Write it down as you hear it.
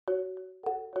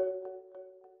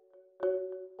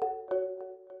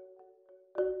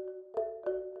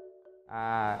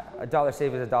A dollar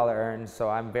saved is a dollar earned, so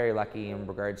I'm very lucky in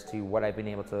regards to what I've been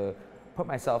able to put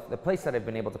myself, the place that I've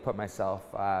been able to put myself,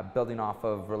 building off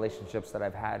of relationships that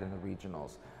I've had in the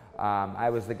regionals. I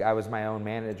was my own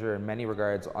manager in many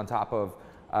regards, on top of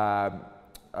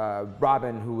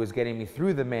Robin, who was getting me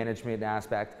through the management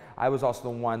aspect. I was also the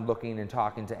one looking and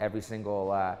talking to every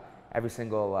single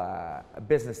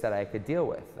business that I could deal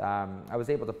with. I was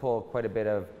able to pull quite a bit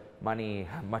of money,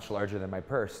 much larger than my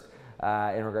purse,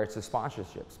 in regards to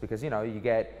sponsorships, because you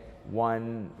get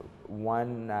one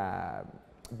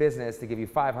business to give you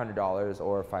 $500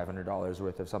 or $500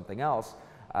 worth of something else,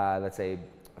 let's say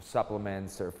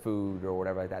supplements or food or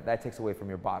whatever like that. That takes away from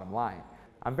your bottom line.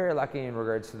 I'm very lucky in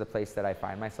regards to the place that I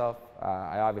find myself.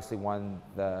 I obviously won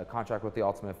the contract with the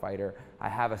Ultimate Fighter. I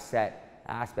have a set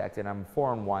aspect, and I'm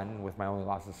 4-1 with my only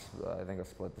losses, I think a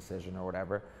split decision or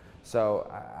whatever.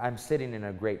 So I'm sitting in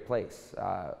a great place.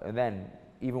 And then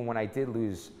even when I did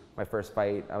lose my first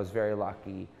fight, I was very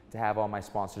lucky to have all my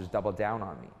sponsors double down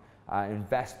on me,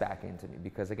 invest back into me,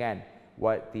 because again,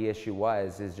 what the issue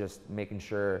was is just making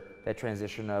sure that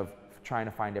transition of trying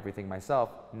to find everything myself.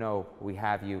 No, we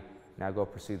have you. Now go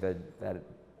pursue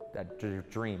that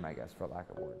dream, I guess, for lack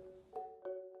of a word.